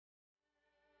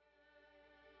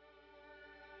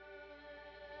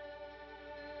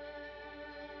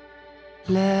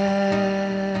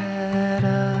Let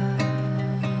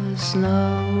us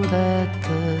know that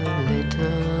the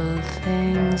little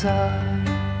things are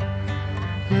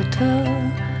little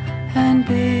and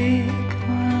big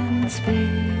ones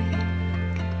big.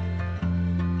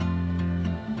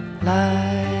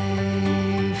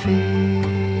 Life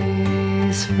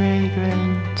is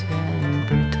fragrant and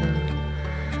brittle,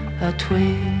 a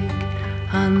twig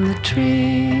on the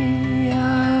tree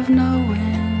of knowing.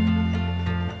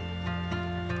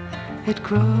 It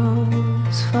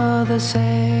grows for the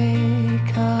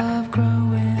sake of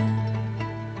growing.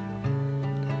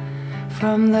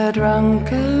 From the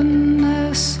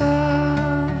drunkenness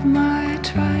of my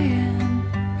trying,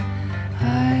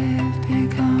 I've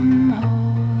become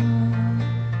whole.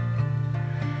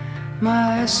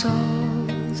 My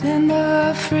soul's in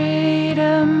the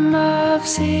freedom of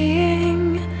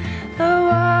seeing the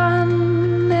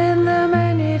one in the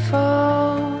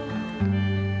manifold.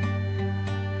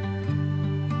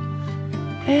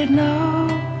 It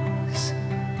knows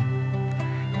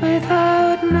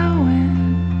without knowing.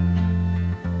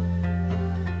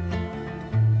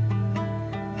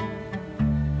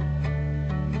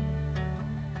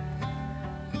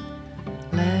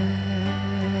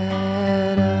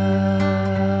 Let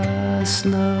us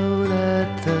know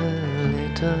that the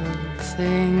little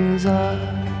things are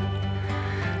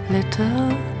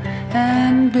little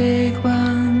and big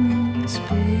ones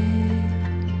big.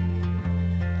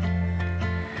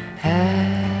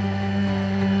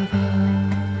 Have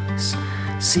us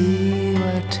see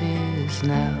what is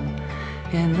now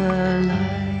in the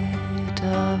light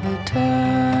of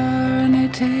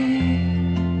eternity.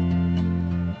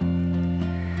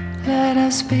 Let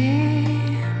us be,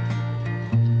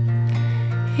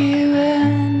 you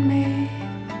and me,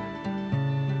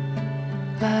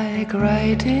 like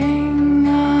writing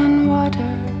on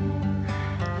water,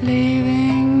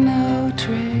 leaving no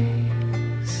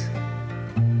trace,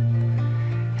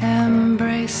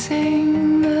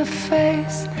 embracing the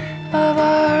face of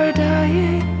our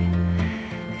dying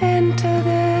into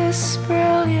this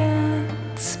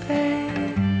brilliant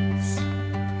space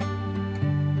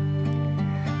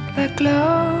that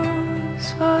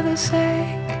glows for the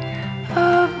sake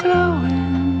of glowing.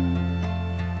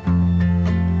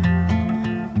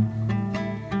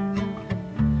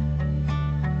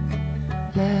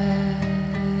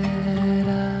 Let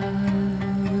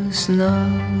us know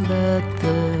that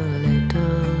the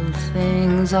little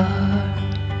things are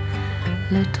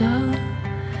little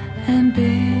and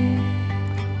big.